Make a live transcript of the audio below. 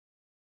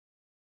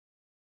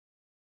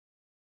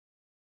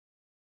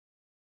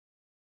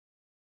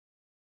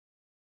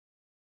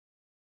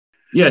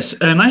Yes,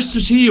 nice to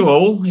see you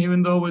all,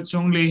 even though it's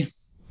only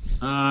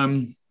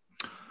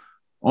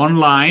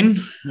online.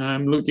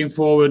 I'm looking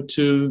forward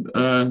to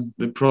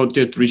the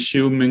project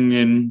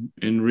resuming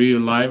in real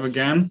life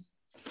again.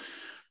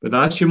 But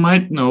as you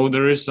might know,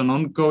 there is an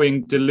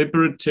ongoing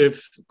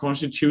deliberative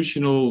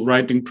constitutional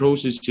writing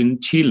process in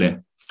Chile.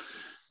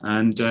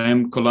 And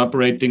I'm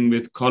collaborating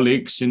with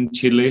colleagues in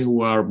Chile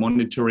who are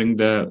monitoring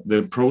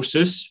the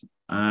process.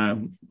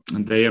 And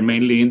they are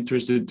mainly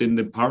interested in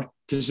the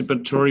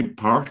participatory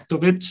part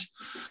of it.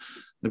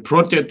 The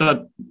project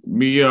that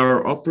we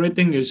are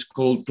operating is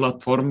called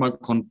Plataforma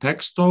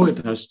Contexto.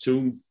 It has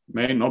two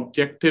main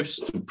objectives: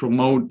 to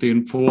promote the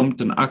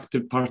informed and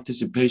active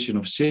participation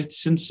of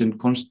citizens in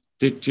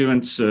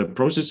constituents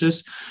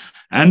processes,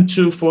 and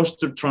to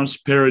foster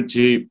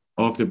transparency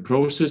of the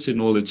process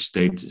in all its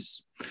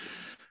stages.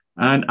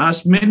 And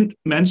as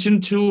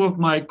mentioned, two of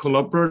my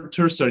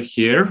collaborators are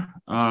here.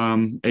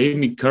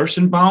 Amy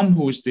Kirschenbaum,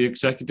 who is the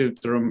executive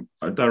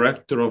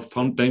director of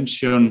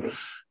Foundation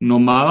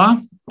Nomada,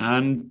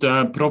 and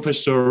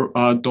Professor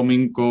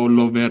Domingo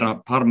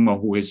Lovera Parma,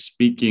 who is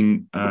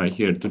speaking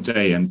here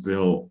today and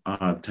will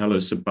tell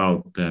us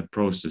about the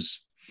process.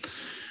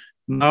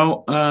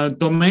 Now,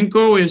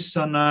 Domingo is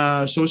an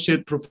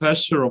associate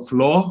professor of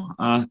law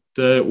at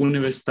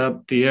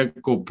Universidad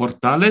Diego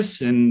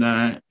Portales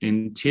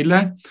in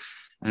Chile,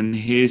 and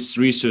his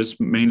research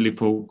mainly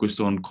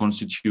focused on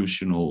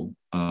constitutional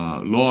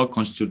law,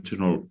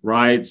 constitutional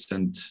rights,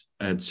 and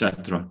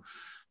etc.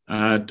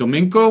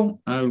 Domingo,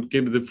 I'll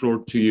give the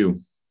floor to you.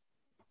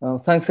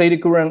 Thanks,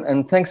 Eiríkur,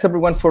 and thanks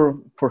everyone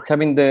for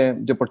having the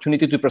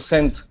opportunity to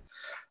present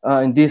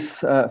in these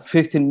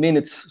 15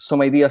 minutes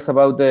some ideas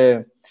about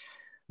the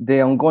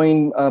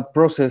ongoing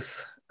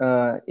process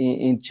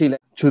in Chile.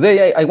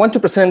 Today, I want to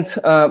present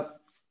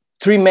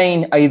three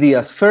main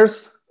ideas.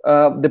 First,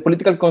 the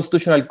political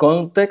constitutional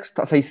context,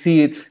 as I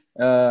see it,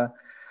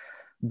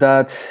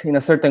 that in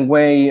a certain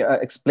way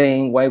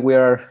explain why we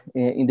are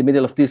in the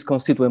middle of this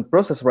constituent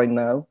process right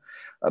now.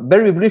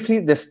 Very briefly,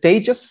 the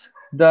stages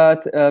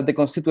that the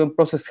constituent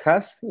process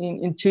has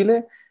in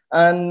Chile,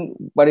 and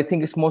what I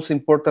think is most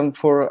important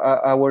for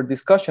our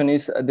discussion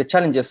is the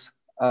challenges,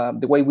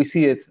 the way we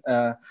see it,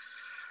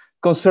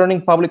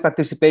 concerning public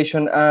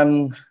participation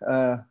and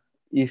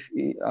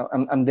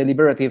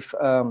deliberative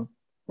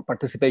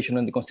participation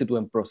in the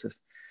constituent process.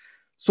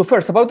 So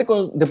first, about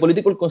the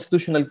political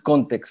constitutional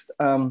context,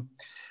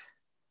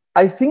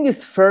 I think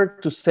it's fair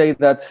to say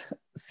that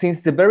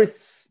since the very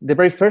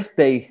first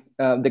day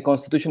the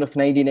Constitution of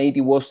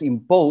 1980 was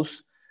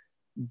imposed,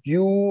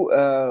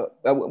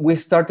 we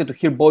started to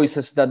hear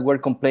voices that were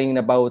complaining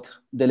about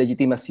the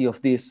legitimacy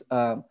of this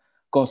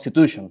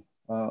constitution.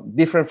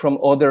 Different from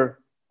other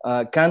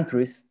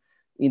countries,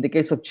 in the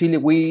case of Chile,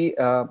 we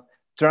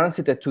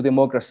transited to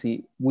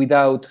democracy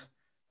without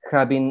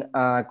having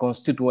a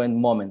constituent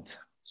moment.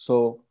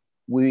 So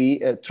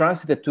we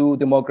transited to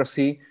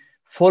democracy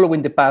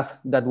following the path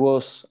that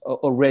was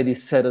already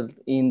settled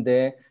in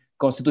the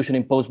constitution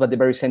imposed by the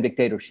very same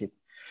dictatorship.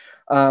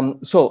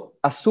 So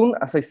as soon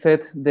as I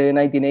said the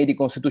 1980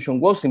 constitution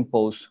was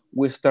imposed,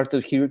 we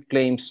started to hear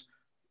claims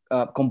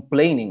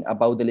complaining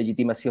about the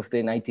legitimacy of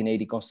the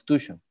 1980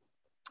 constitution.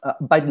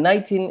 By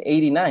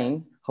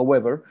 1989,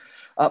 however,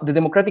 the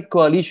Democratic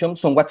Coalition,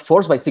 somewhat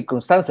forced by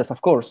circumstances,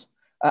 of course,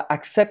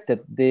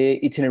 accepted the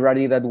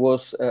itinerary that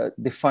was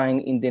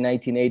defined in the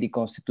 1980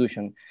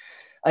 Constitution.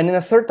 And in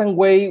a certain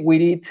way, we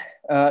did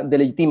the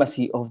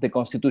legitimacy of the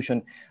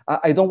Constitution.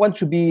 I don't want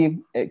to be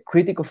a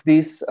critic of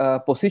this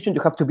position.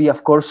 You have to be,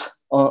 of course,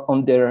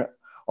 on their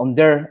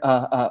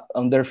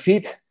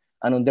feet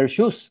and on their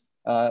shoes.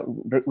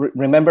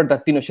 Remember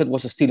that Pinochet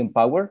was still in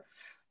power.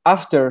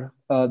 After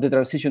the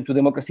transition to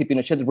democracy,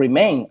 Pinochet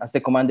remained as the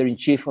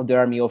commander-in-chief of the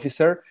army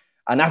officer.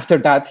 And after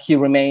that, he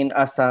remained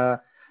as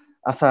a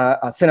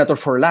senator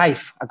for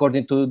life,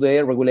 according to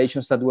the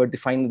regulations that were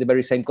defined in the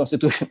very same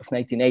constitution of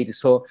 1980.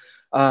 So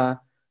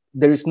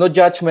there is no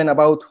judgment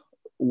about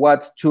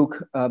what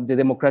took the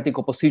democratic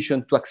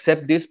opposition to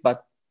accept this,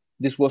 but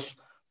this was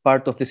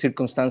part of the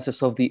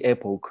circumstances of the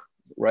epoch,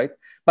 right?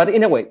 But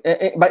in a way,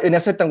 but in a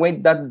certain way,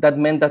 that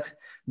meant that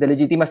the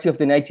legitimacy of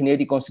the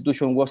 1980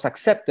 constitution was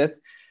accepted,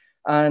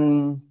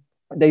 and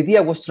the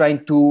idea was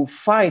trying to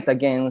fight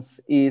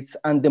against its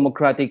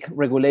undemocratic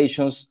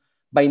regulations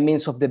by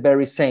means of the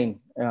very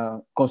same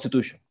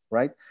constitution,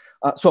 right?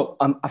 So,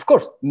 of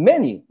course,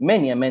 many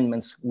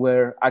amendments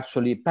were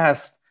actually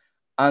passed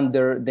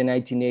under the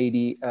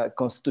 1980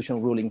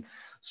 constitutional ruling.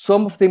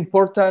 Some of the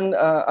important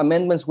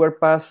amendments were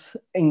passed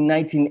in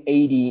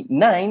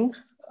 1989.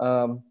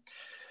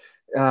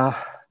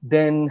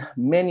 Then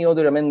many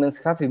other amendments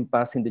have been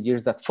passed in the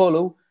years that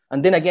follow.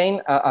 And then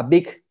again, a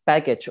big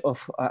package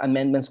of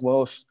amendments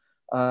was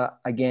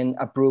again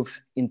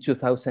approved in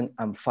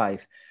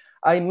 2005.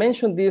 I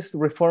mentioned these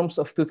reforms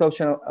of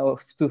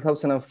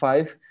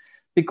 2005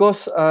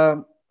 because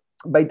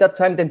by that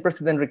time, then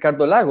President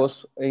Ricardo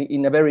Lagos,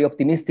 in a very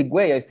optimistic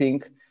way, I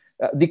think,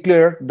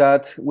 declared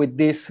that with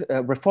these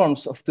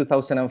reforms of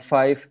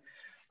 2005,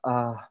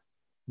 the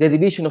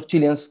division of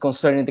Chileans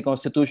concerning the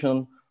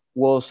constitution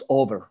was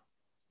over.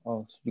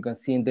 You can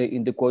see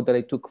in the quote that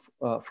I took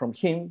from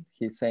him,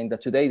 he's saying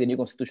that today the new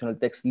constitutional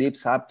text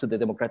lives up to the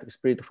democratic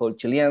spirit of all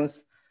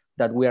Chileans,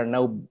 that we are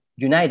now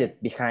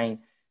united behind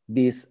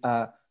this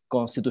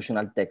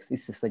constitutional text.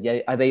 This is a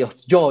day of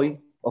joy,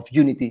 of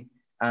unity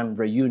and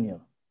reunion,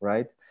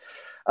 right?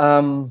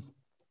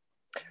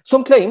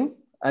 Some claim,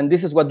 and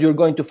this is what you're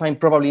going to find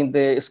probably in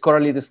the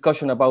scholarly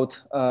discussion about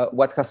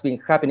what has been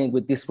happening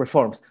with these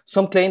reforms.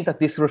 Some claim that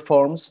these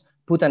reforms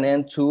put an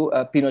end to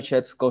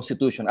Pinochet's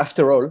constitution.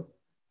 After all,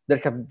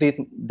 there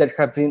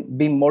have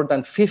been more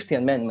than 50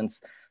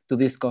 amendments to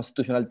this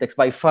constitutional text,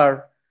 by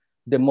far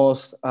the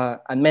most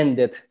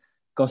amended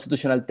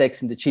constitutional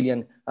text in the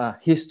Chilean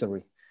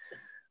history.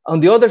 On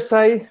the other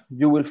side,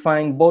 you will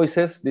find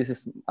voices, this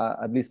is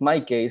at least my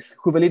case,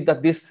 who believe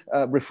that these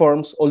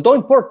reforms, although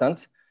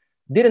important,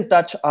 didn't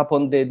touch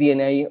upon the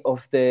DNA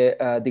of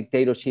the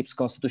dictatorship's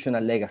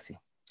constitutional legacy.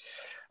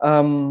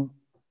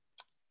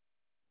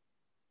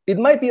 It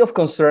might be of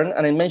concern,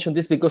 and I mention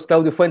this because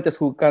Claudio Fuentes,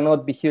 who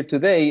cannot be here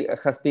today,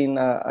 has been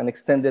an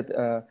extended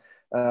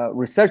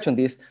research on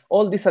this.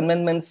 All these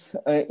amendments,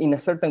 in a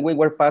certain way,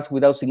 were passed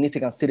without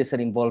significant citizen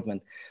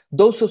involvement.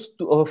 Those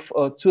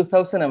of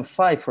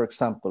 2005, for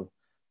example,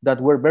 that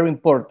were very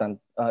important.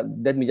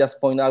 Let me just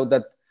point out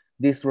that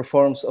these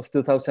reforms of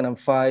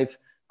 2005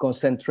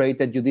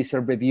 concentrated judicial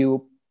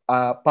review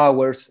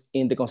powers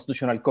in the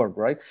Constitutional Court,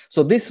 right?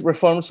 So these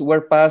reforms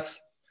were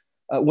passed,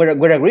 were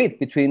agreed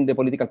between the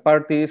political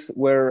parties,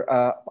 were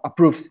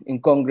approved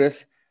in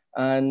Congress,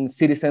 and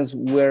citizens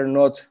were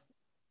not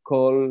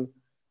called,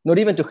 not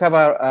even to have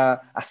a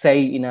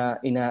say in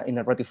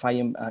a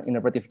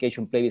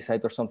ratification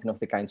plebiscite or something of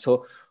the kind.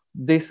 So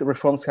these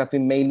reforms have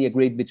been mainly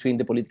agreed between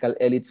the political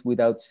elites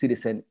without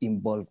citizen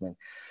involvement.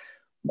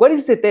 What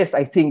is the test,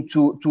 I think,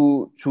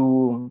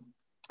 to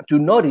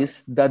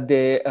notice that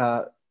the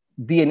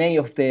DNA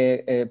of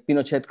the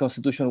Pinochet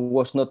constitution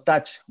was not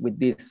touched with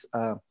these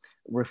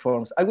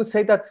reforms? I would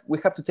say that we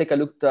have to take a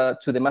look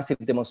to the massive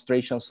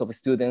demonstrations of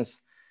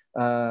students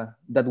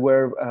that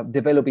were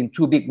developed in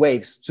two big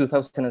waves,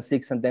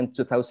 2006 and then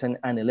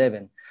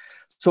 2011.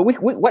 So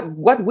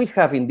what we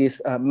have in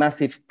this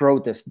massive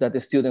protest that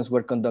the students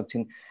were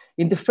conducting,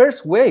 in the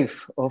first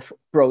wave of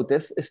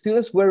protests,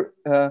 students were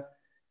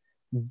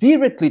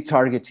directly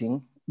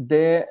targeting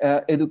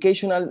the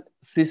educational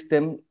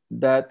system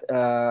that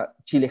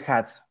Chile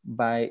had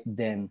by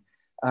then.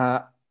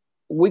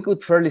 We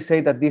could fairly say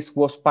that this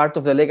was part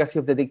of the legacy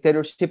of the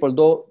dictatorship,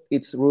 although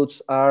its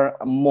roots are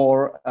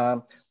more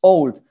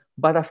old.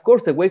 But of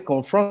course, they were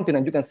confronting,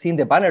 and you can see in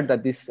the banner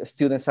that these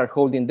students are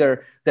holding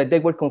there, that they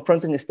were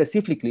confronting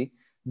specifically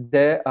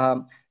the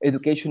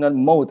educational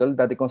model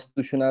that the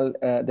Constitution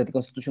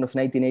of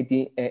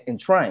 1980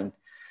 enshrined.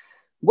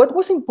 What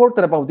was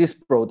important about this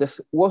protest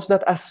was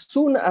that as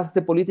soon as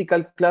the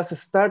political class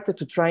started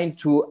to try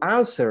to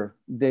answer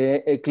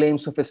the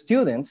claims of the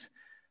students,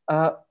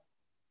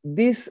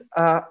 these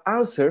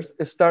answers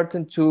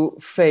started to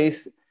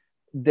face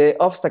the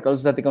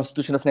obstacles that the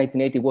Constitution of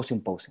 1980 was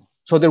imposing.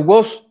 So there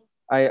was,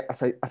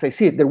 as I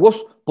see it, there was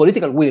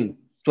political will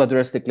to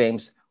address the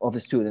claims of the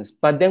students.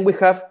 But then we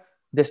have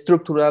the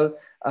structural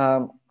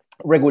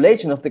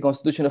regulation of the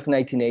Constitution of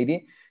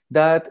 1980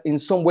 that in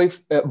some way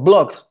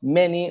blocked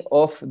many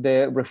of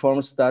the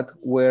reforms that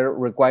were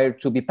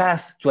required to be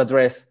passed to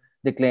address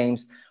the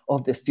claims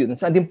of the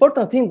students. And the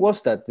important thing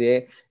was that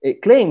the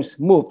claims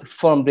moved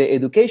from the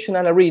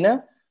educational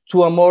arena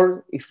to a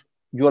more, if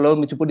you allow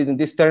me to put it in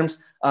these terms,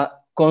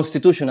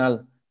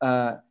 constitutional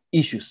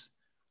issues.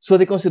 So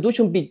the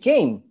Constitution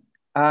became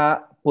a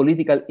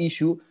political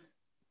issue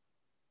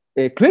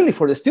clearly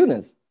for the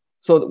students.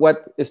 So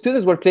what the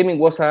students were claiming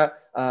was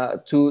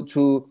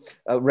to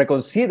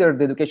reconsider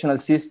the educational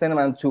system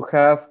and to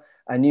have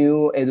a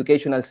new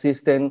educational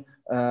system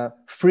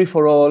free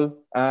for all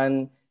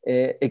and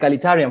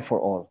egalitarian for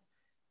all.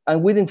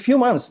 And within few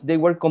months, they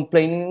were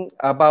complaining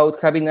about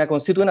having a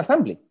constituent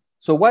assembly.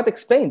 So what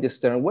explained this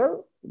turn?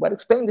 Well, what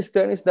explained this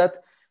turn is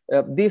that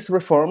these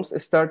reforms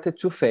started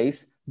to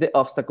face the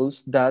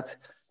obstacles that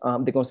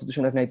the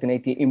Constitution of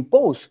 1980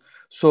 imposed.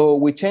 So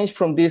we changed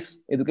from these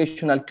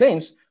educational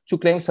claims to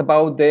claims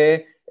about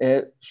the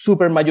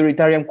super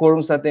majoritarian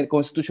quorums that the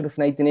Constitution of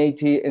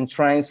 1980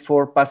 enshrines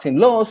for passing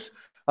laws,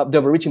 the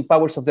overreaching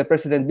powers of the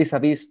president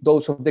vis-a-vis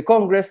those of the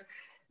Congress,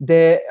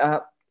 the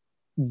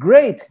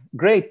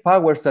great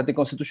powers that the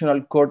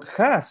Constitutional Court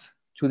has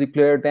to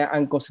declare the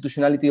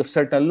unconstitutionality of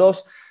certain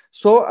laws.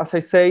 So, as I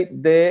say,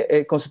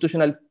 the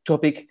constitutional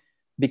topic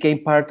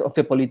became part of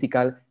the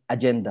political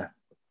agenda.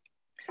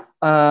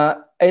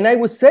 And I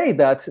would say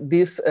that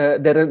this,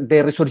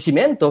 the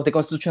resurgimiento of the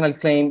constitutional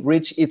claim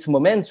reached its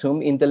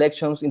momentum in the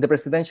elections, in the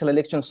presidential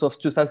elections of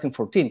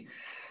 2014.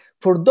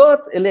 For that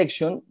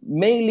election,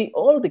 mainly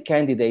all the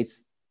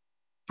candidates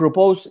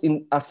proposed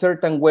in a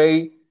certain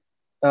way,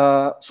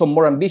 some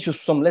more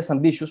ambitious, some less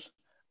ambitious,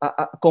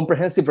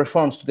 comprehensive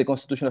reforms to the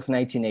Constitution of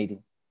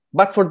 1980.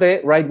 But for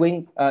the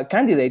right-wing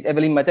candidate,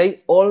 Evelyn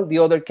Matei, all the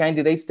other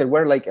candidates, there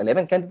were like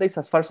 11 candidates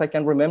as far as I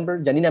can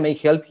remember. Janina may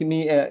help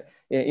me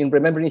in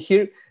remembering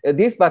here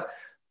this, but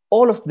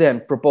all of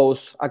them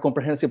propose a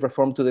comprehensive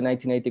reform to the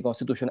 1980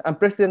 Constitution. And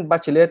President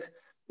Bachelet,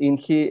 in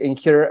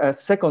her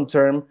second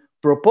term,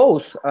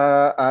 proposed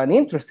an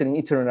interesting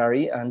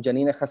itinerary, and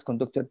Janina has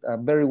conducted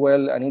very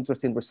well an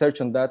interesting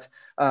research on that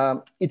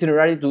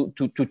itinerary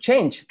to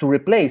change, to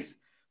replace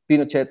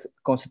Pinochet's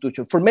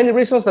constitution. For many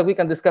reasons that we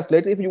can discuss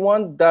later if you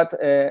want. That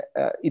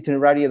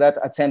itinerary, that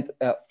attempt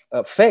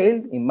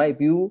failed, in my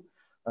view,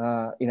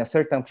 in a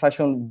certain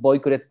fashion,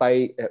 boycotted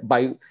by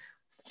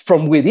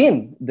from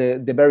within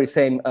the very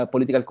same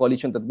political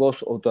coalition that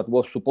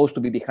was supposed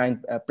to be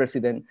behind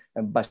President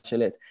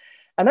Bachelet.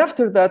 And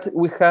after that,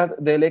 we had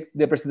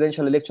the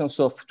presidential elections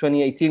of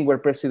 2018, where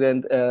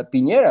President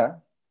Piñera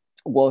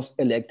was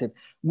elected,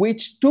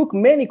 which took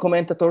many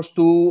commentators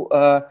to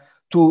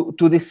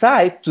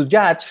decide, to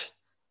judge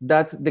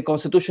that the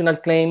constitutional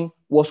claim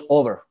was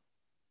over.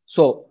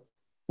 So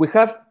we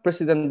have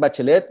President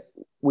Bachelet,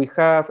 we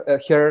have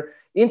her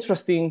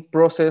interesting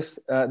process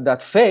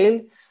that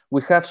failed,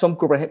 we have some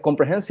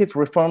comprehensive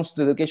reforms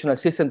to the educational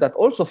system that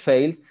also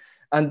failed,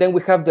 and then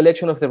we have the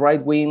election of the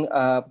right-wing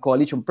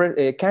coalition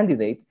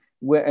candidate,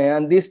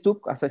 and this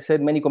took, as I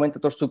said, many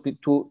commentators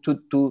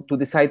to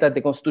decide that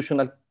the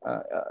constitutional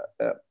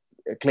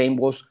claim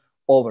was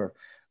over,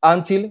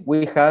 until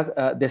we had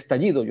the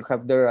estallido. You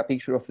have there a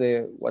picture of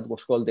what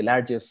was called the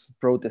largest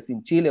protest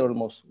in Chile.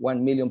 Almost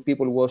 1 million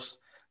people was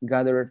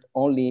gathered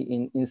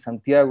only in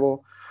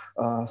Santiago,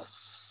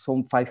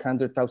 some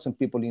 500,000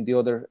 people in the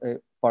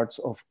other parts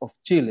of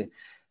Chile.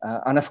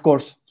 And of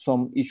course,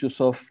 some issues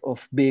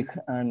of big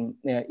and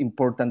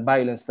important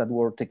violence that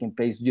were taking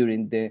place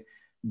during the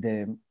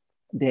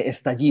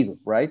estallido,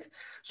 right?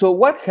 So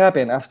what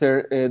happened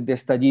after the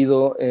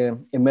estallido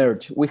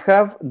emerged? We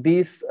have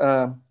this,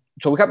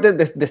 so we have the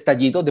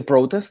estallido, the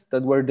protests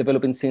that were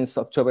developing since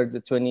October the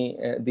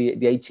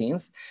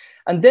 18th.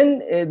 And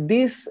then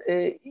these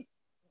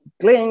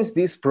claims,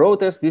 these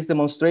protests, these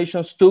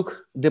demonstrations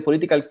took the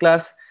political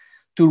class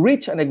to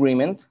reach an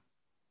agreement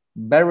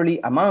barely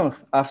a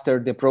month after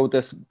the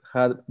protests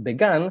had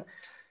begun,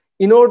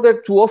 in order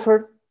to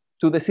offer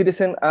to the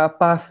citizen a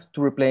path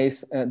to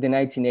replace the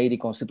 1980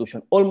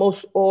 Constitution.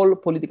 Almost all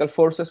political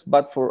forces,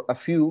 but for a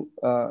few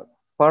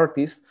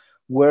parties,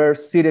 were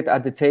seated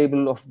at the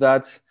table of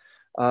that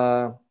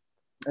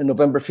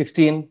November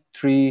 15,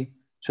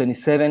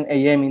 3:27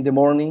 a.m. in the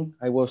morning.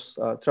 I was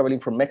traveling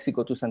from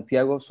Mexico to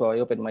Santiago, so I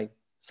opened my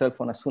cell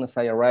phone as soon as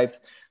I arrived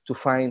to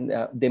find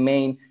the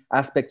main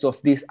aspects of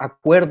this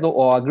acuerdo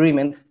or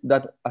agreement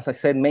that, as I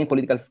said, main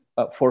political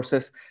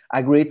forces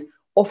agreed,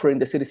 offering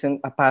the citizen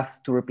a path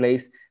to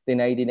replace the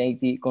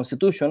 1980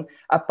 Constitution,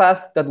 a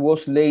path that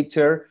was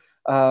later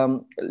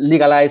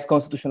legalized,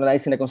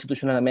 constitutionalized in a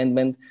constitutional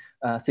amendment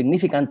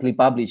significantly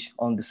published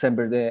on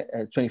December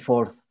the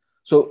 24th.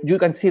 So you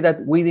can see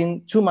that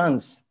within 2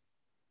 months,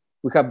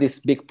 we have this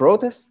big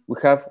protest, we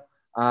have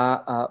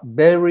a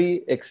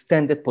very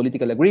extended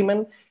political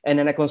agreement, and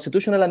then a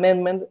constitutional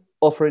amendment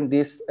offering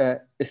this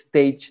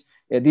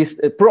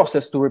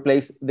process to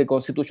replace the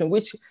Constitution,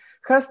 which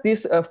has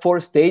these 4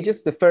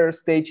 stages. The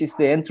first stage is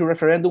the entry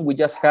referendum we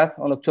just had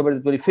on October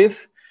the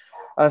 25th.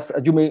 As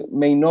you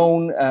may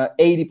know,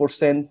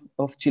 80%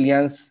 of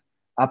Chileans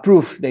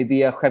approve the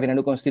idea of having a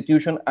new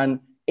constitution, and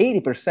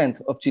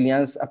 80% of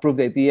Chileans approve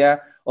the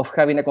idea of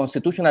having a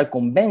constitutional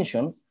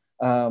convention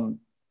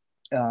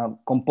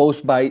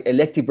composed by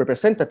elected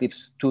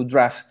representatives to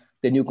draft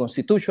the new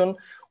constitution.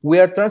 We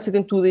are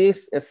transiting to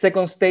this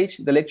second stage,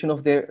 the election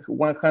of the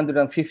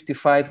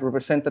 155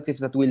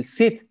 representatives that will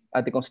sit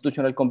at the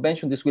Constitutional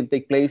Convention. This will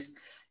take place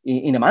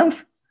in a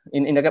month,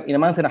 in a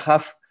month and a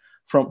half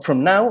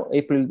from now,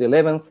 April the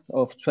 11th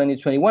of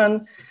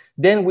 2021.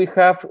 Then we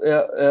have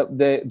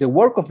the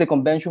work of the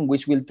convention,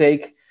 which will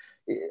take,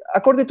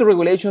 according to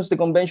regulations, the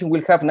convention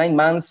will have 9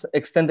 months,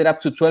 extended up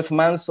to 12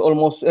 months.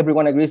 Almost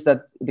everyone agrees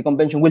that the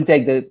convention will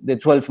take the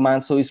 12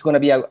 months. So it's going to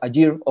be a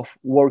year of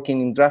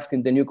working in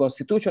drafting the new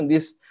constitution.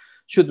 This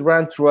should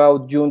run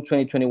throughout June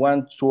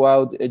 2021,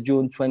 throughout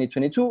June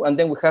 2022. And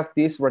then we have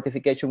this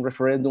ratification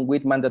referendum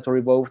with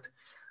mandatory vote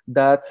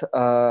that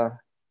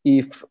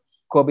if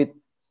COVID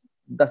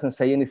doesn't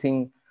say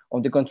anything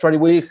on the contrary,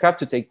 will have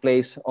to take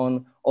place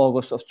on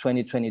August of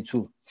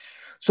 2022.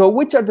 So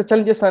which are the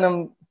challenges? And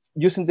I'm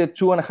using the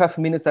 2.5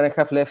 minutes that I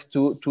have left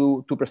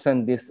to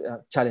present these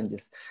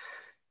challenges.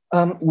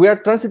 We are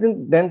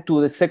transiting then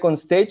to the second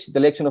stage, the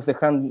election of the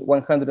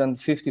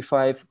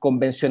 155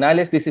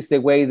 convencionales. This is the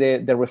way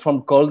the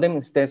reform called them,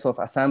 instead of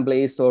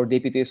assemblies or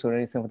deputies or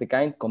anything of the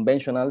kind,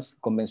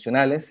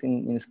 convencionales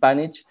in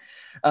Spanish.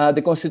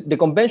 The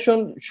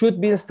convention should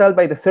be installed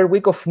by the 3rd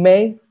week of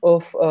May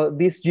of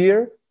this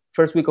year,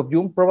 1st week of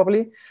June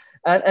probably.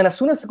 And as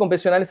soon as the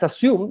convencionales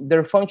assume,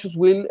 their functions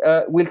will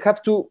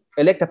have to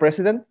elect a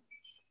president,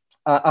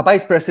 a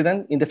vice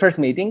president in the first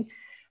meeting,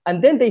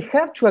 and then they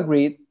have to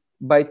agree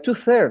by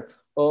 2/3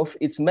 of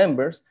its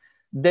members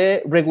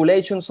the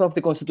regulations of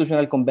the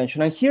Constitutional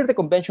Convention. And here the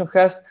convention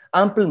has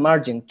ample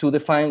margin to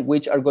define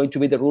which are going to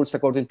be the rules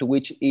according to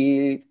which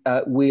it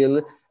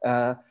will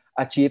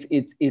achieve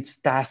its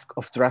task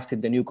of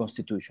drafting the new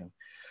constitution.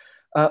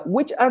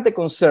 Which are the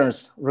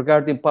concerns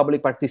regarding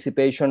public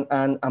participation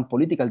and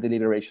political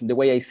deliberation, the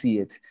way I see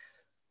it?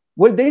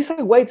 Well, there is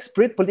a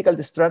widespread political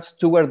distrust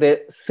toward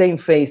the same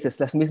faces,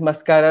 las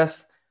mismas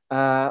caras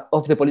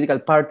of the political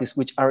parties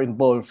which are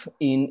involved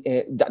in,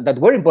 that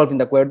were involved in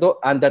the Acuerdo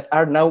and that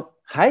are now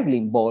highly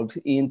involved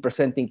in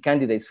presenting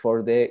candidates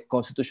for the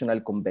Constitutional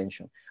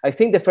Convention. I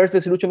think the first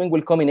disillusionment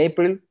will come in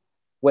April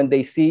when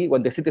the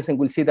citizens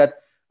will see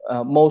that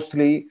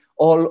mostly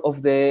all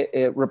of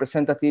the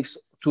representatives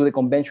to the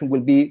convention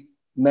will be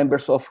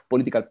members of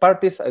political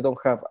parties. I don't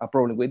have a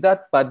problem with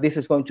that, but this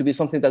is going to be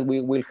something that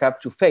we will have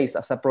to face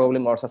as a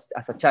problem or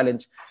as a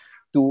challenge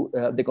to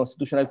the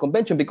Constitutional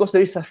Convention, because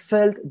there is a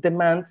felt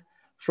demand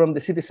from the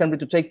citizenry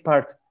to take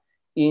part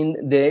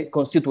in the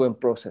constituent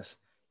process.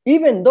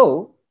 Even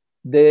though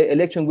the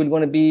election will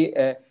going to be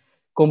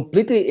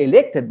completely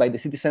elected by the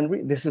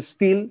citizenry, this is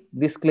still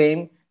this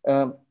claim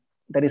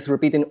that is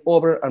repeating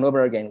over and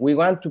over again. We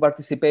want to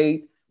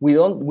participate. We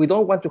don't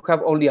want to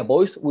have only a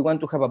voice. We want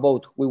to have a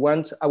vote. We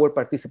want our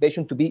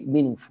participation to be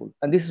meaningful.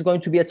 And this is going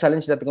to be a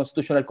challenge that the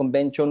Constitutional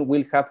Convention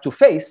will have to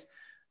face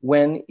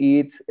when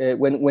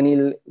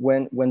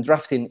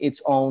drafting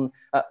its own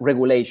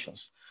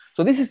regulations.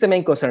 So this is the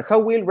main concern. How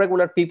will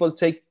regular people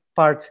take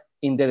part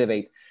in the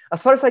debate?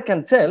 As far as I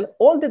can tell,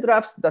 all the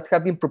drafts that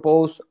have been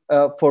proposed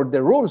for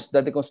the rules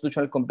that the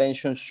Constitutional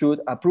Convention should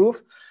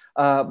approve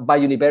by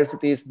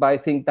universities, by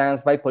think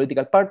tanks, by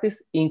political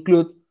parties,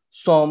 include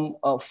some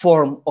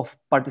form of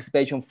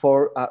participation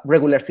for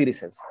regular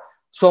citizens.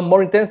 Some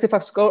more intensive,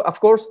 of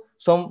course,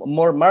 some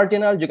more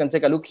marginal. You can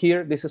take a look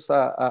here. This is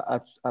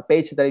a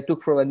page that I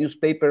took from a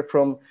newspaper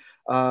from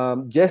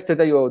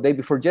yesterday or day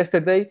before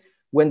yesterday,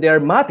 when they are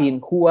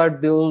mapping who are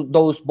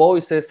those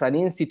voices and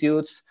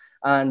institutes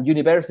and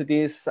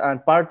universities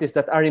and parties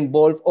that are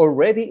involved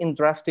already in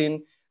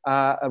drafting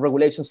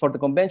regulations for the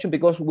convention,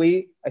 because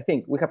I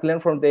think we have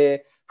learned from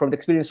the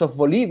experience of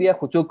Bolivia,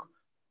 who took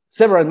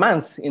several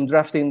months in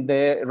drafting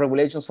the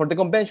regulations for the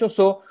convention.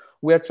 So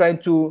we are trying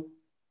to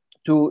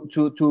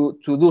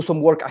do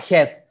some work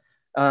ahead.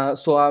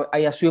 So I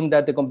assume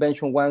that the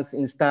convention, once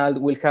installed,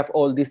 will have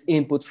all these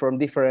inputs from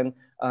different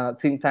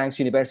think tanks,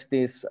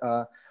 universities,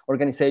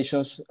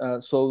 organizations.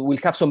 So we'll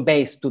have some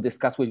base to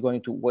discuss which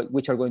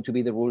are going to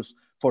be the rules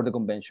for the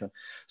convention.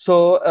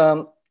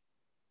 So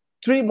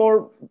three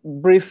more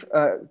brief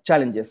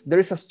challenges. There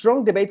is a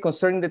strong debate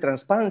concerning the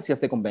transparency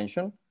of the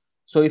convention.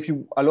 So if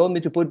you allow me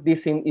to put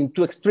this in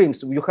two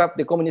extremes, you have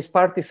the Communist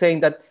Party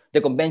saying that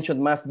the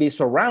convention must be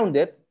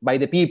surrounded by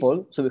the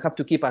people. So we have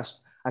to keep a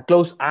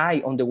close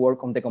eye on the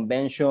work on the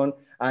convention,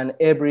 and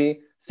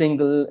every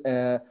single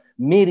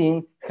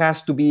meeting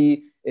has to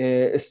be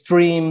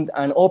streamed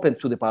and open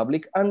to the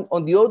public. And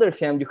on the other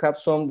hand, you have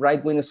some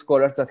right-wing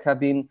scholars that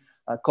have been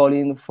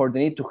calling for the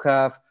need to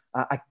have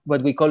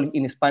what we call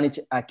in Spanish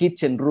a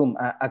kitchen room,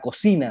 a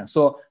cocina.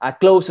 So a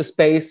closed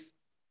space,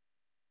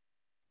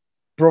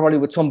 probably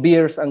with some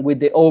beers and with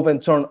the oven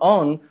turned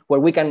on, where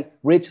we can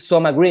reach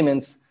some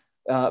agreements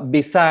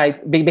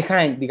behind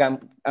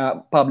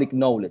public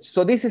knowledge.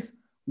 So this is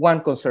one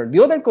concern.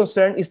 The other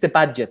concern is the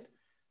budget.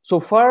 So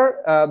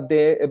far,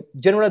 the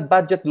general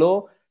budget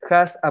law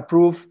has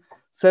approved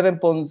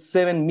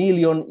 7.7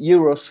 million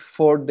euros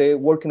for the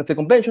working of the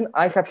convention.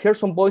 I have heard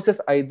some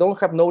voices, I don't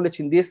have knowledge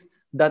in this,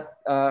 that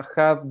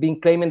have been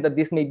claiming that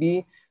this may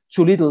be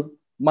too little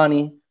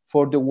money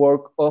for the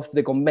work of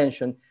the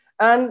convention.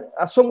 And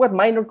a somewhat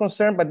minor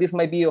concern, but this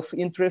might be of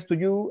interest to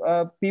you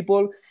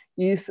people,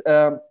 is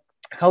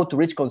how to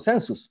reach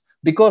consensus.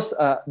 Because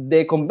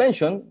the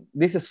convention,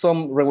 this is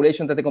some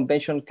regulation that the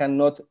convention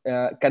cannot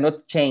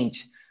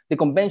change. The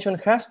convention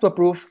has to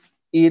approve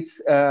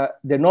the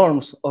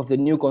norms of the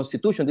new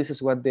constitution. This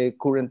is what the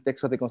current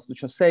text of the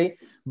constitution say,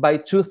 by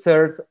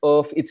 2/3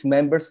 of its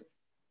members.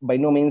 By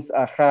no means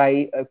a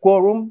high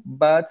quorum,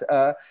 but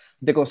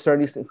the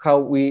concern is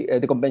how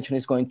the convention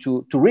is going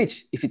to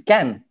reach, if it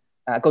can,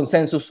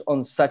 consensus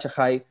on such a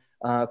high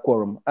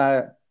quorum.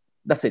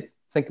 That's it.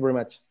 Thank you very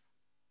much.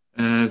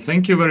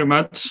 Thank you very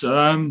much,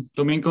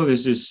 Domingo.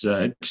 This is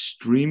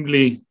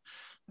extremely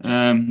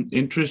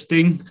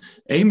interesting.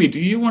 Amy, do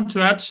you want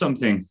to add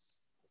something?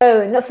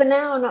 Oh, no, for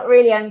now, not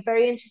really. I'm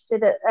very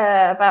interested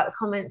about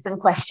comments and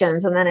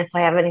questions, and then if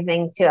I have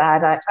anything to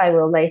add, I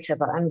will later.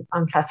 But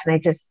I'm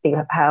fascinated to see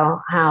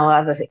how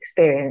others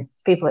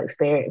people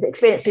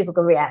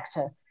can react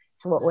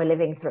to what we're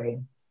living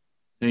through.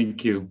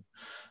 Thank you.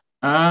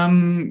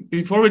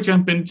 Before we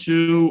jump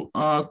into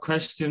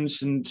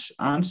questions and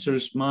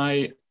answers,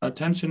 my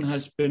attention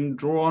has been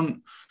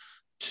drawn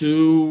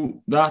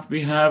to that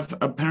we have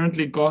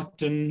apparently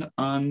gotten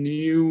a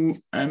new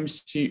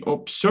MC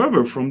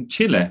observer from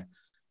Chile,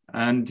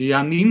 and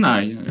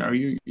Janina,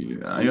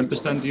 I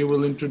understand you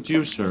will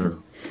introduce her.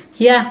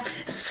 Yeah,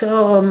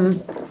 so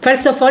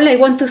first of all, I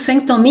want to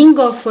thank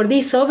Domingo for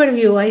this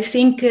overview. I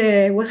think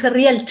it was a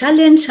real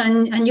challenge,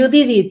 and you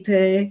did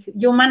it.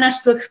 You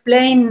managed to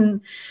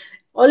explain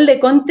all the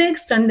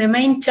context and the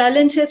main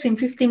challenges in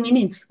 15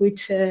 minutes,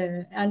 which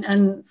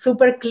and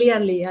super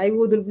clearly. I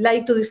would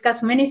like to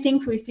discuss many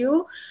things with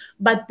you,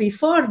 but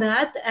before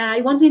that,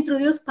 I want to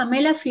introduce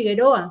Pamela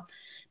Figueroa.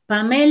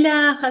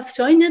 Pamela has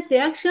joined the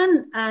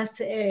action as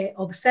an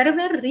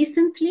observer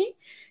recently.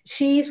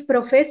 She is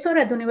professor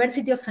at the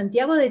University of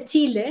Santiago de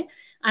Chile,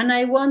 and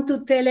I want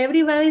to tell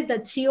everybody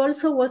that she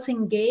also was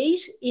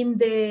engaged in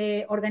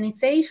the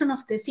organization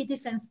of the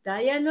citizens'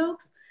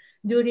 dialogues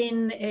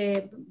during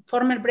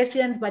former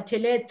President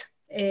Bachelet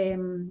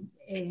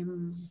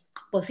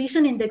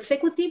position in the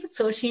executive,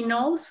 so she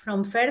knows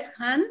from first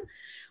hand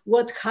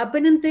what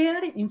happened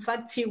there. In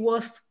fact, she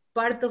was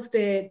part of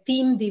the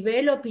team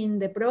developing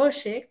the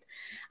project,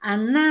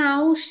 and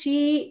now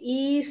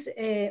she is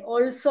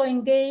also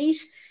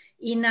engaged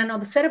in an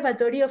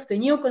observatory of the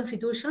new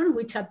constitution,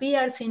 which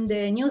appears in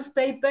the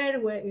newspaper,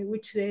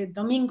 which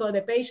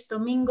the page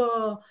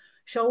Domingo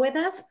showed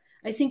us.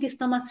 I think it's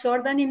Thomas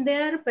Jordan in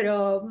there, but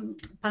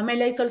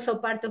Pamela is also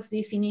part of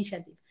this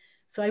initiative.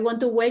 So I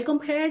want to welcome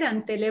her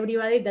and tell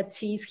everybody that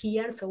she is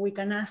here so we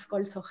can ask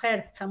also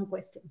her some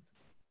questions.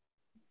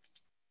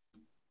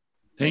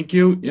 Thank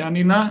you,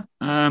 Janina.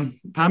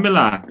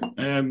 Pamela,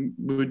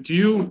 would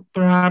you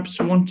perhaps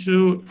want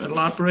to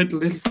elaborate a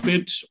little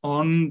bit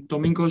on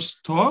Domingo's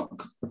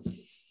talk?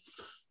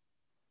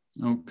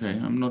 Okay,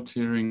 I'm not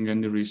hearing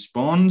any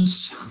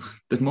response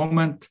at the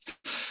moment.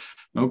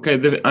 Okay,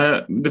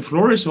 the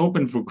floor is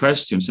open for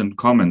questions and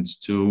comments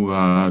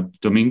to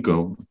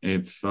Domingo.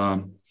 If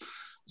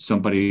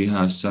somebody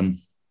has a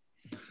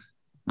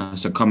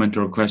comment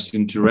or a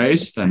question to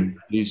raise, then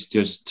please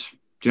just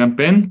jump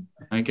in,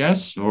 I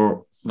guess,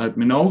 or let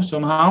me know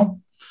somehow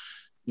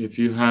if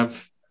you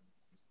have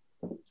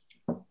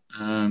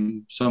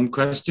some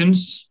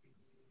questions.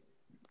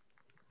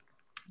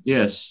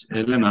 Yes,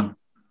 Elena.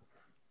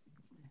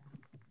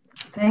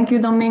 Thank you,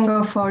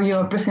 Domingo, for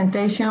your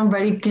presentation.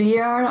 Very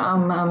clear,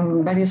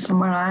 very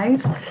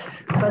summarized.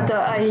 But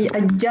I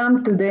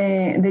jump to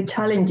the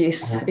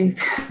challenges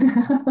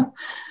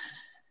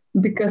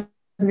because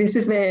this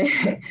is the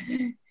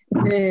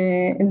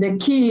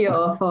key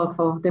of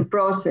the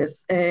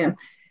process.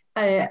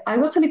 I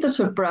was a little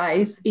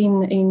surprised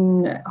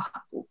in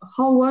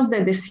how was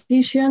the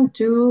decision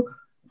to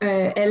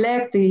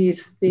elect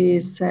these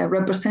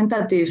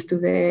representatives to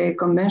the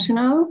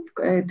conventional,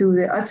 to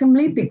the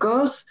assembly,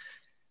 because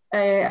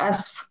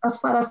as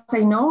far as I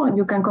know,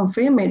 you can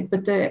confirm it,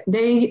 but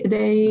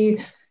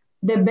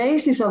the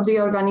basis of the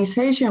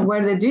organization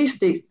were the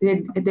districts,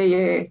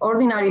 the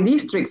ordinary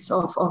districts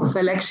of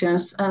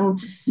elections, and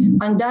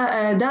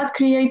that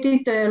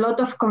created a lot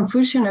of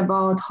confusion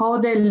about how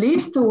the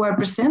lists were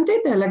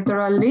presented, the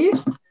electoral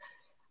list,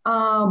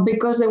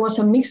 because there was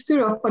a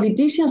mixture of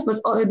politicians,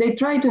 but they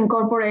tried to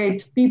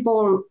incorporate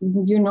people,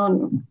 you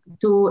know,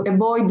 to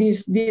avoid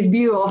this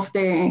view of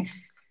the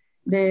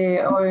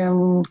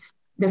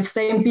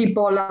same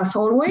people as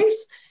always,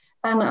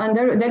 and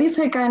there is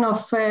a kind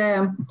of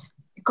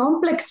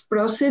complex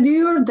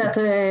procedure that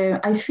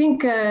I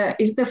think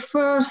is the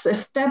first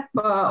step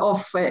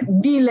of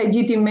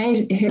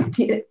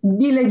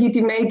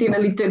delegitimating a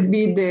little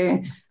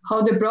bit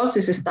how the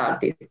process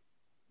started.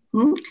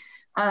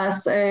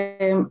 As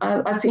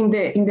in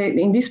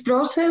this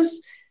process,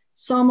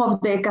 some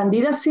of the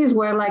candidacies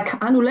were like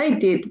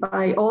annullated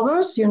by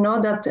others, you know,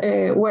 that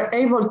were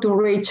able to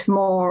reach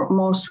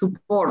more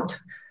support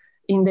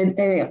in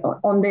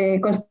on the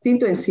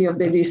constituency of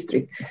the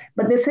district.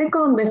 But the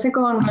second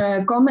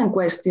common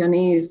question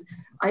is,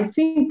 I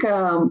think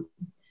that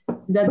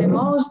the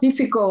most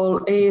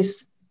difficult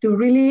is to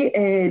really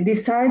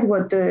decide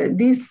what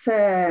this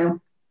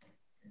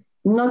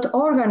not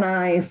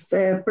organized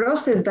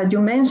process that you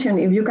mentioned,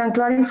 if you can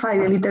clarify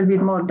a little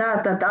bit more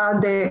that are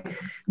the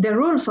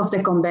rules of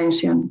the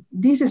convention.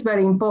 This is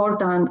very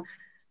important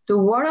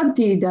to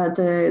guarantee that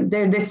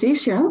their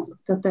decisions,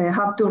 that they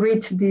have to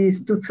reach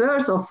these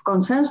 2/3 of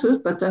consensus,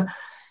 but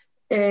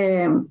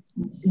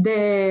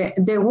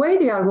the way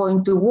they are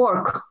going to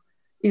work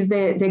is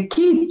the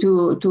key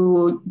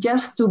to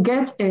just to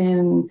get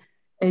an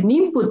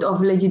input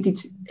of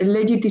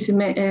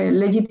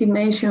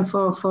legitimation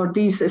for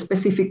this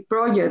specific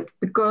project,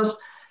 because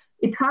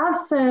it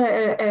has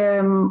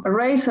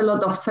raised a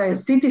lot of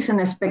citizen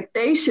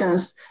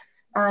expectations.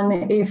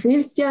 And if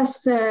it's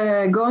just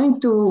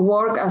going to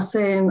work as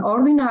an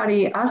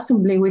ordinary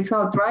assembly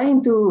without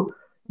trying to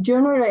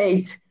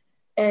generate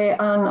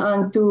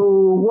and to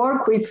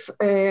work with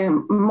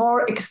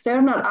more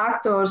external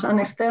actors and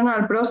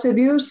external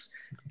procedures,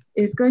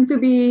 it's going to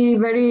be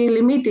very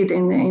limited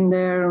in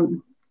their,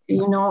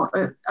 you know,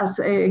 as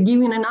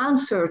giving an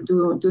answer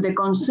to the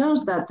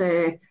concerns that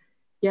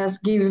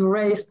just give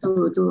rise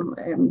to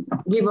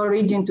give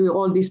origin to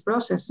all this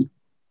process.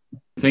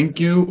 Thank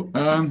you,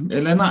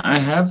 Elena. I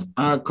have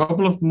a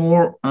couple of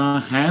more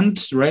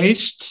hands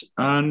raised,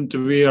 and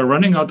we are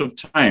running out of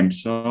time.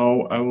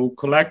 So I will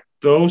collect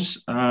those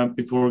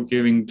before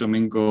giving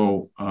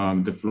Domingo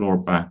the floor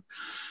back.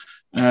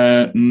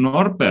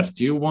 Norbert,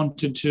 you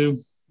wanted to?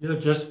 Yeah,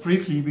 just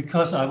briefly,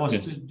 because I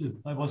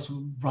was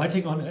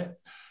writing on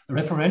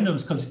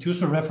referendums,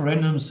 constitutional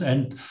referendums,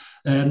 and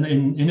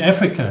in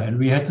Africa, and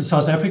we had the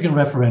South African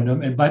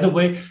referendum. And by the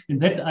way, in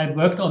that I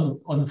worked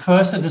on the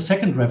first and the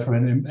second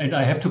referendum, and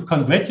I have to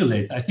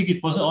congratulate. I think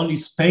it was only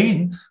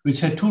Spain which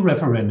had two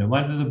referenda,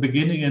 one at the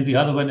beginning and the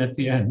other one at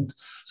the end.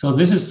 So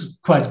this is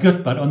quite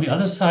good. But on the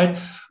other side,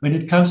 when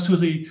it comes to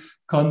the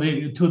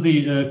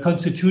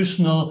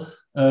constitutional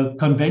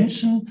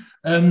convention,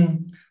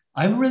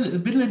 I'm really a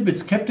little bit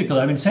skeptical.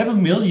 I mean,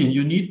 7 million,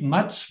 you need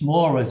much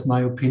more, as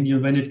my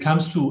opinion, when it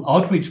comes to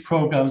outreach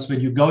programs, when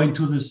you go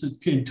into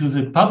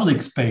the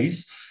public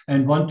space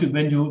and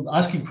when you're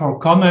asking for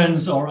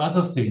comments or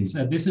other things.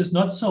 And this is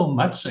not so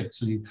much,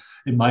 actually,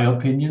 in my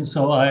opinion.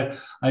 So I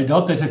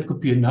doubt that it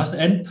could be enough.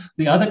 And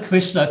the other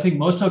question, I think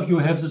most of you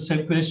have the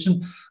same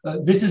question.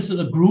 This is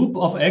a group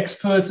of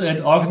experts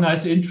and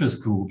organized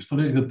interest groups,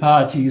 political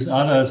parties,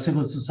 other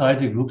civil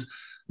society groups.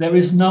 There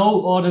is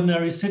no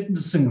ordinary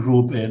citizen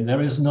group in.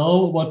 There is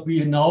no, what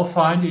we now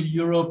find in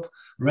Europe,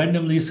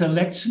 randomly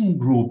selection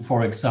group,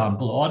 for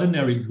example.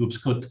 Ordinary groups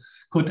could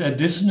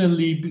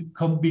additionally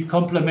be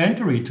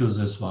complementary to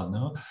this one.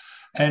 No?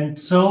 And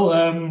so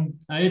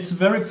it's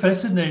very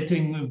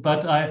fascinating,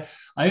 but I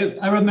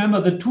remember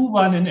the two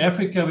in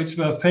Africa which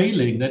were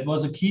failing. That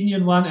was a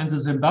Kenyan one and the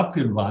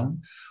Zimbabwean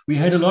one. We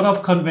had a lot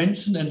of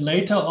convention, and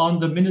later on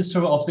the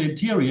Minister of the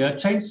Interior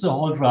changed the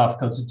whole draft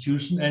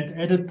constitution and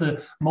added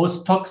the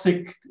most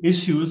toxic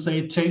issues.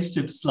 They changed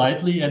it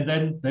slightly and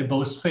then they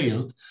both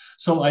failed.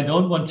 So I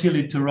don't want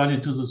Chile to run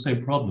into the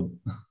same problem.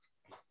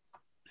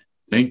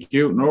 Thank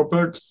you,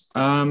 Norbert.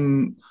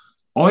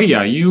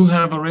 Oya, you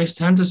have a raised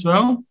hand as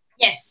well?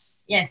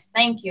 Yes,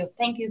 thank you.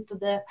 Thank you to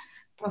the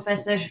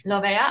Professor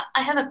Lovera.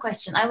 I have a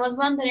question. I was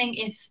wondering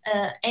if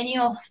any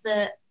of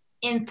the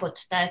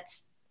input that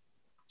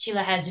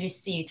Chile has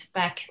received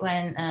back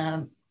when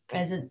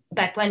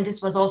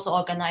this was also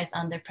organized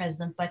under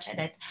President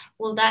Bachelet,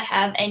 will that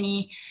have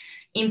any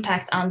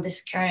impact on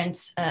this current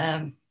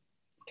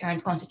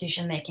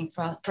constitution making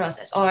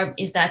process, or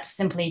is that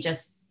simply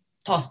just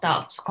tossed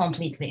out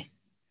completely?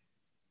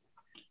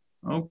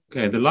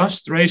 Okay, the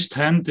last raised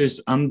hand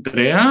is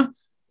Andrea.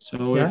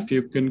 So if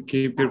you can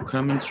keep your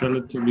comments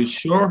relatively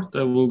short,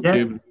 I will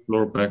give the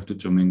floor back to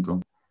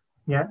Domingo.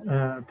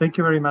 Thank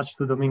you very much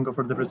to Domingo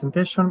for the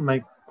presentation.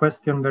 My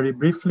question very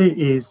briefly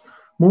is,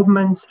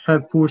 movements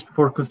have pushed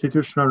for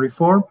constitutional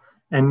reform,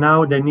 and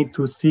now they need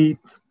to sit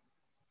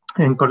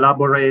and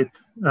collaborate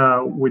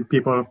with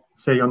people,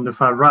 say, on the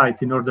far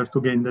right in order to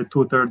gain the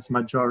 2/3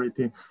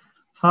 majority.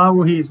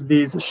 How is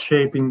this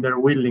shaping their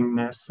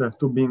willingness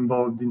to be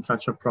involved in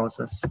such a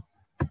process?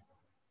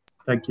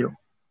 Thank you.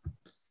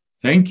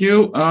 Thank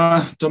you.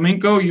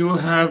 Domingo, you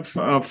have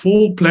a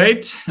full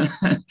plate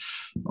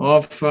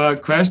of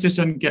questions,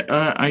 and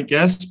I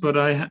guess, but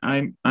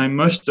I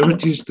must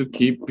urge you to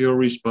keep your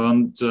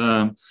response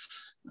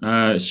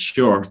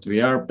short.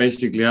 We are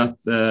basically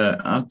at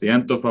the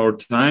end of our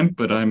time,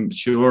 but I'm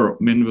sure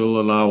Min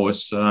will allow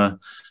us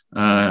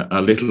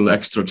a little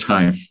extra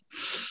time.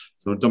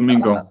 So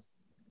Domingo.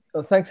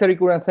 Thanks,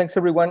 Eiríkur, and thanks,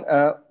 everyone.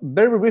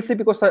 Very briefly,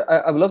 because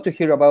I would love to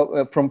hear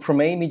about from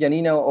Amy,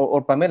 Janina,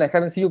 or Pamela. I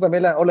haven't seen you,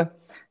 Pamela. Hola.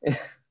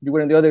 You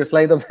were on the other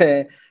slide of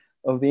the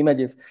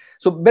images.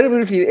 So very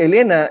briefly,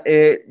 Elena,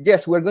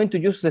 yes, we're going to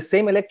use the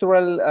same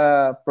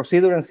electoral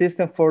procedure and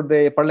system for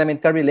the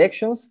parliamentary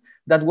elections.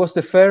 That was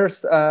the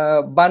first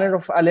banner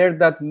of alert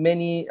that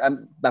many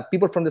that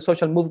people from the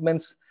social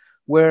movements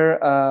were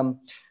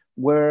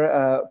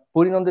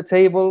putting on the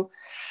table.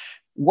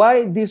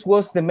 Why this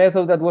was the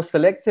method that was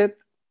selected?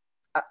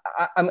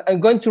 I'm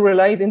going to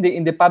rely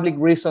in the public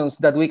reasons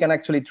that we can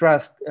actually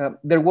trust.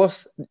 There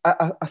was,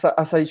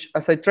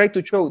 as I tried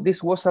to show,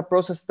 this was a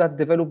process that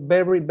developed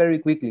very, very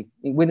quickly.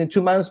 Within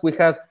 2 months, we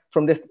had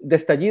from the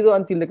estallido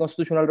until the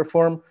constitutional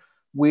reform,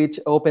 which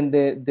opened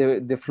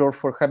the floor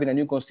for having a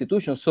new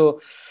constitution. So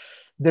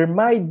there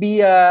might be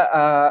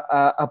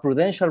a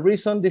prudential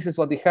reason. This is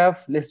what we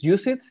have. Let's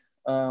use it.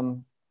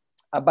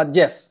 But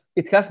yes,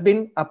 it has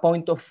been a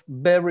point of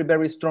very,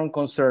 very strong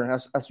concern,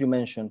 as you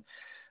mentioned.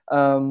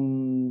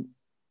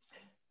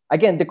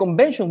 Again, the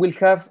convention will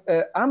have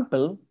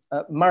ample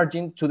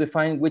margin to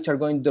define which are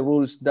going the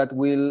rules that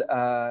will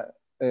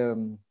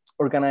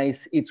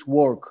organize its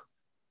work.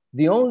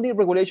 The only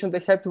regulation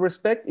they have to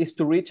respect is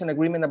to reach an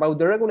agreement about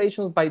the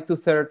regulations by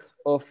 2/3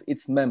 of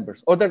its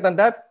members. Other than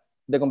that,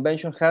 the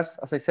convention has,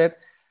 as I said,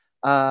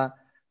 a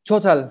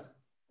total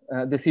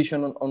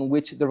decision on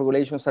which the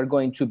regulations are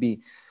going to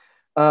be.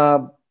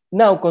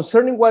 Now,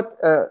 concerning what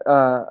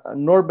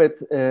Norbert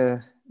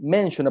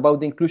mentioned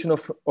about the inclusion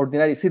of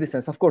ordinary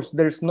citizens, of course,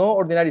 there's no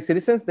ordinary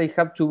citizens. They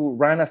have to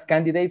run as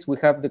candidates. We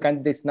have the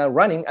candidates now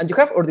running, and you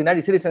have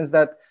ordinary citizens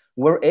that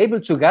were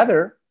able to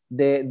gather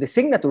the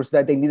signatures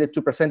that they needed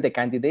to present the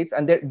candidates,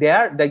 and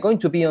they're going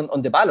to be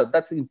on the ballot.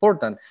 That's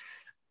important.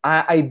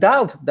 I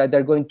doubt that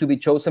they're going to be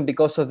chosen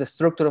because of the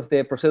structure of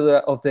the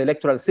procedure of the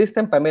electoral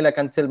system. Pamela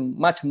can tell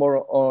much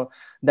more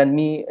than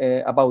me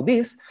about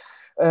this.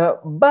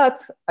 But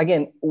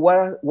again,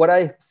 what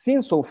I've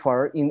seen so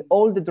far in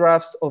all the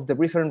drafts of the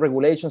different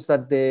regulations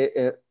that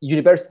the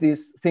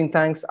universities, think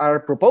tanks are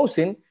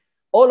proposing,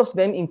 all of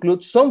them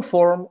include some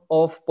form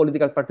of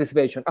political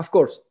participation. Of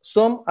course,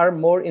 some are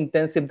more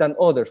intensive than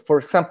others. For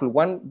example,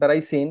 one that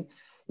I've seen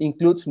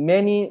includes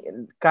many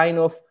kind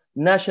of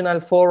national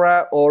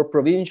fora or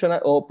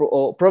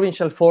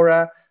provincial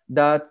fora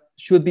that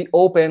should be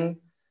open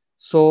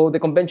so the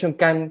convention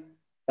can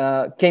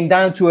came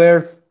down to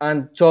earth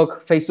and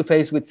talk face to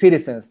face with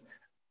citizens.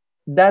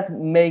 That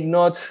may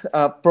not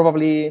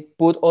probably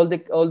put all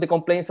the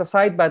complaints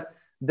aside, but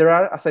there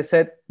are, as I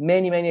said,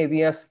 many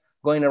ideas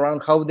going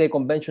around how the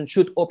convention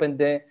should open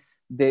the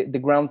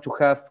ground to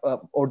have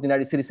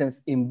ordinary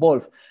citizens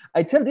involved.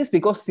 I tell this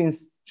because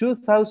since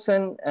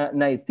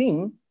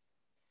 2019,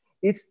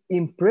 it's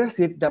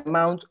impressive the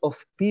amount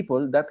of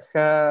people that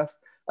have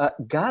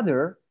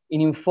gathered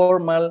in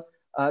informal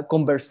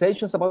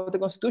conversations about the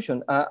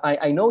Constitution.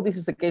 I know this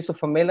is the case of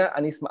Pamela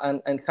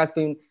and has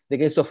been the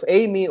case of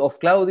Amy, of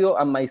Claudio,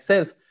 and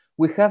myself.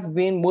 We have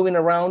been moving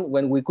around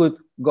when we could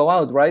go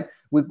out, right?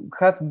 We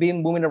have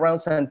been moving around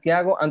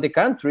Santiago and the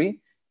country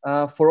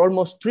for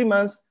almost 3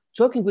 months,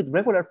 talking with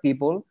regular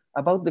people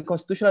about the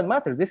constitutional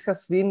matters. This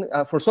has been,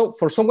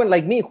 for someone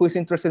like me who is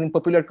interested in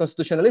popular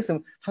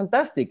constitutionalism,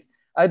 fantastic.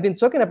 I've been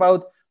talking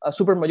about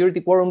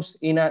supermajority quorums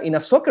in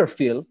a soccer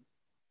field,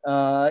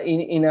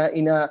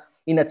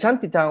 in a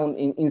shanty town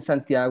in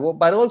Santiago,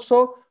 but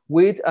also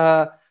with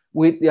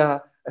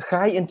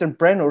high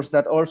entrepreneurs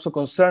that also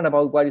concerned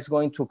about what is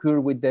going to occur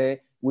with the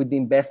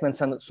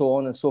investments and so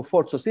on and so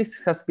forth. So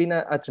this has been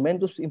a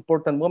tremendous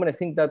important moment. I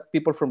think that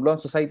people from law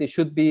and society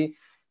should be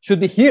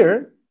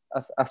here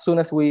as soon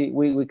as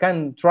we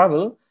can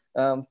travel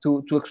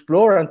to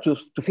explore and to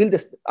feel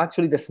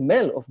actually the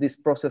smell of this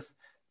process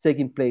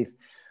taking place.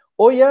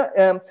 Oh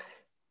yeah,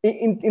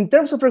 in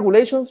terms of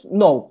regulations,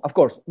 no, of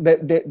course,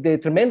 the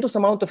tremendous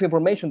amount of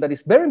information that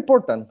is very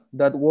important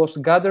that was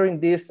gathered in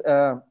these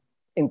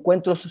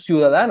encuentros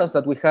ciudadanos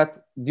that we had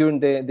during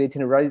the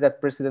itinerary that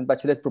President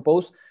Bachelet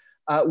proposed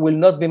will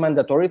not be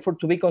mandatory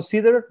to be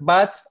considered,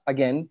 but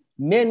again,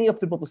 many of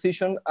the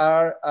propositions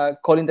are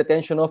calling the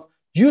attention of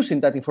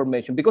using that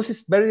information because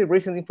it's very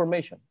recent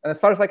information. And as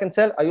far as I can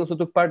tell, I also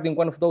took part in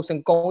one of those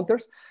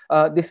encounters.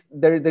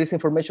 There is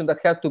information that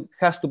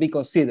has to be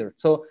considered.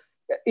 So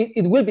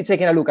it will be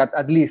taken a look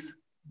at least,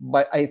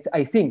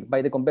 I think,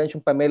 by the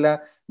convention.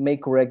 Pamela may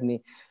correct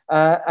me.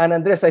 And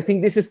Andres, I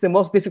think this is the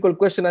most difficult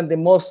question and the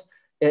most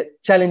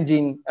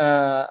challenging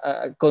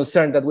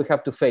concern that we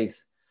have to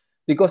face.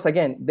 Because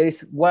again, there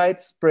is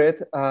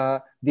widespread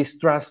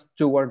distrust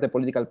toward the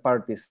political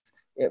parties.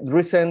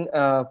 Recent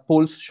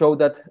polls show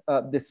that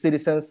the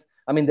citizens,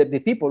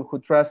 the people who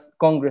trust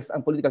Congress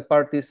and political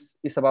parties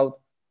is about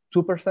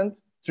 2%,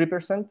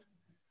 3%.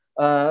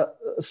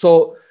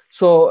 So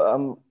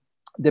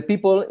the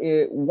people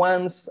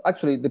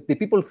the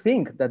people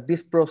think that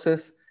this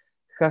process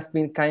has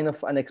been kind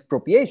of an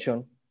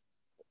expropriation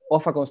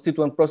of a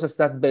constituent process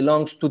that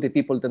belongs to the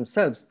people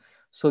themselves.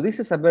 So this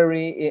is a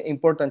very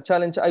important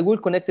challenge. I will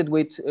connect it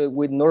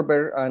with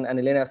Norbert and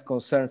Elena's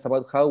concerns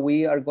about how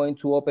we are going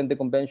to open the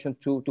convention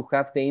to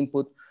have the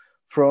input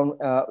from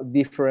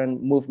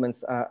different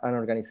movements and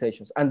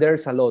organizations. And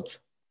there's a lot.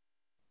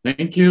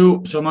 Thank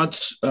you so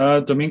much,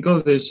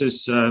 Domingo. This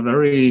is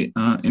very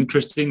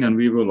interesting, and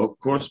we will, of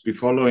course, be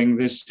following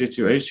this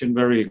situation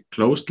very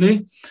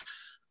closely.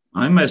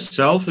 I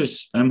myself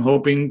am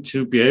hoping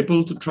to be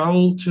able to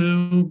travel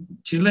to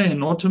Chile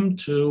in autumn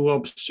to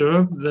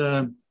observe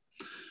the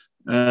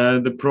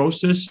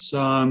process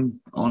on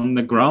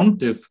the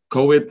ground if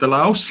COVID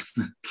allows.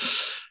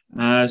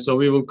 So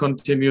we will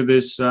continue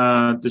this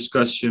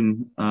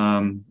discussion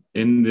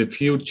in the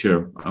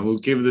future. I will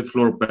give the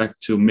floor back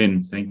to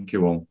Min. Thank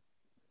you all.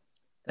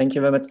 Thank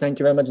you very much. Thank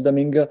you very much,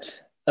 Domingo.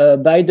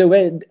 By the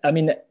way,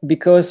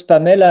 because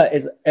Pamela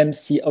is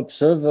MC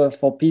observer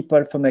for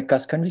people from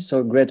across countries,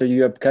 so Greater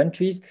Europe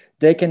countries,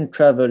 they can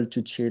travel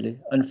to Chile.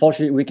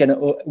 Unfortunately,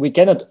 we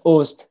cannot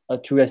host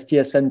through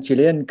STSM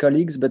Chilean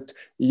colleagues, but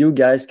you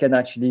guys can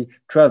actually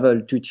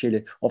travel to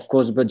Chile. Of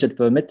course, budget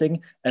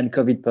permitting and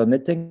COVID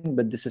permitting,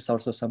 but this is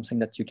also something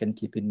that you can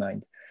keep in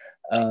mind.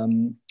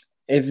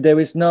 If there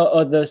is no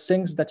other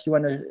things that you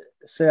want to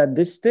say at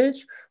this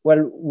stage,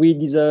 well, we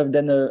deserve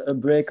then a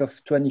break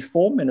of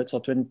 24 minutes or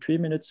 23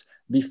 minutes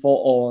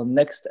before our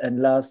next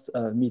and last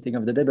meeting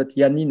of the day. But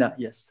Janina,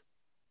 yes.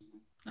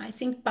 I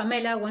think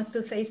Pamela wants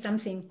to say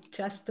something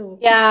just to...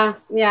 Yeah,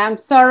 I'm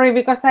sorry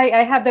because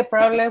I had the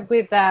problem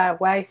with the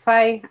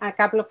Wi-Fi a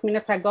couple of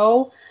minutes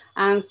ago.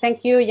 And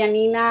thank you,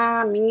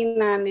 Janina, Min,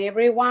 and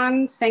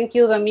everyone. Thank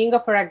you, Domingo,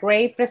 for a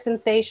great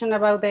presentation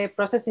about the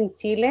process in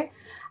Chile.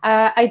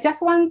 I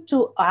just want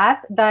to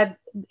add that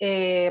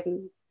we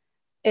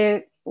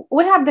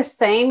have the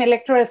same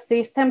electoral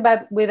system,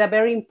 but with a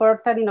very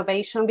important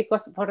innovation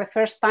because for the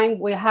first time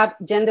we have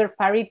gender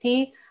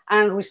parity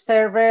and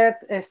reserved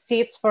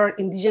seats for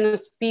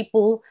indigenous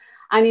people.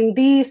 And in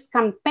this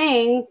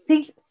campaign,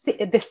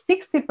 the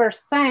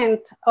 60%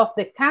 of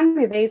the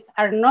candidates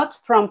are not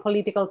from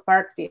political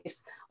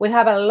parties. We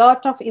have a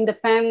lot of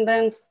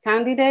independent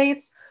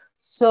candidates.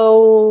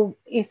 So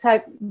it's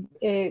a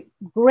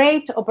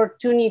great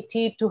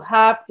opportunity to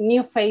have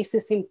new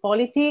faces in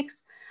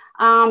politics.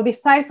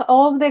 Besides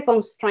all the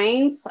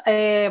constraints,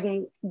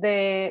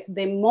 the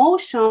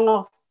emotion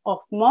of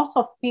most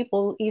of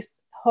people is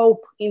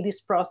hope in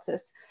this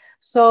process.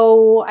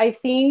 So I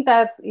think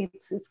that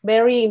it's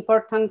very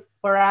important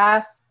for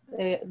us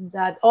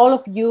that all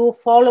of you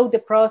follow the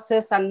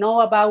process and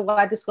know about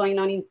what is going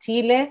on in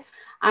Chile.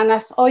 And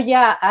as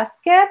Oya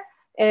asked,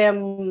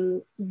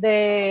 the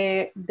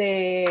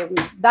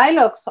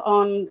dialogues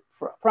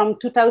from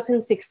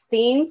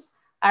 2016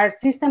 are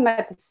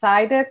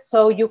systematized,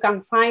 so you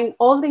can find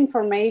all the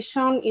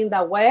information in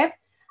the web.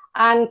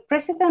 And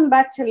President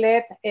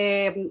Bachelet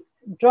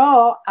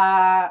drew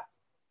a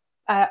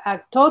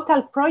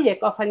total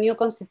project of a new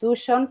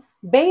constitution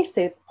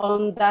based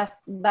on that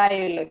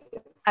dialogue.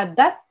 And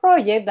that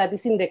project that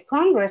is in the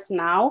Congress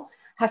now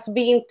has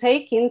been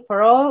taken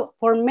for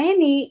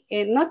many,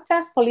 not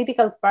just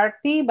political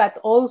party, but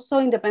also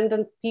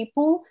independent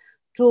people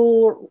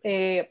to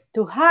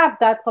have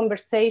that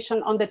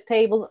conversation on the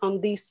table on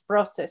this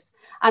process.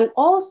 And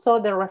also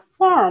the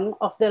reform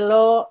of the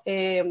law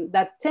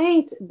that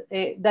changed,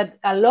 that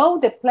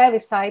allowed the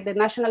plebiscite, the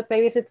national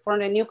plebiscite for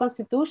the new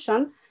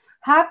constitution,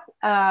 have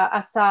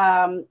as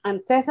an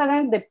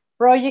antecedent the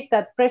project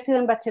that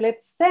President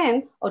Bachelet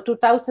sent in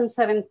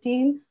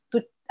 2017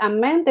 to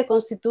amend the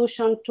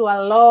constitution to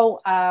allow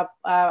a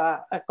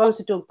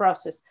constitutional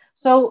process.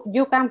 So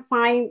you can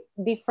find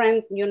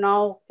different,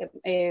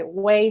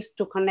 ways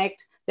to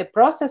connect the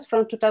process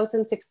from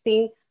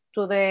 2016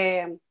 to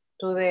the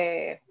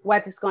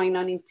what is going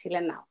on in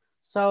Chile now.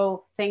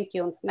 So thank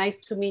you. Nice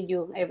to meet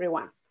you,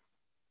 everyone.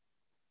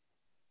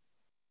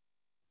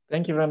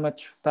 Thank you very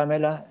much,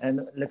 Pamela.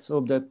 And let's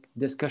hope the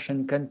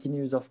discussion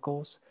continues, of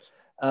course.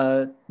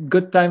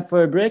 Good time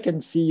for a break,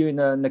 and see you in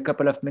a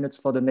couple of minutes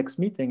for the next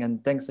meeting.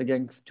 And thanks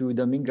again to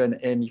Domingo and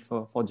Amy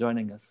for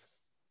joining us.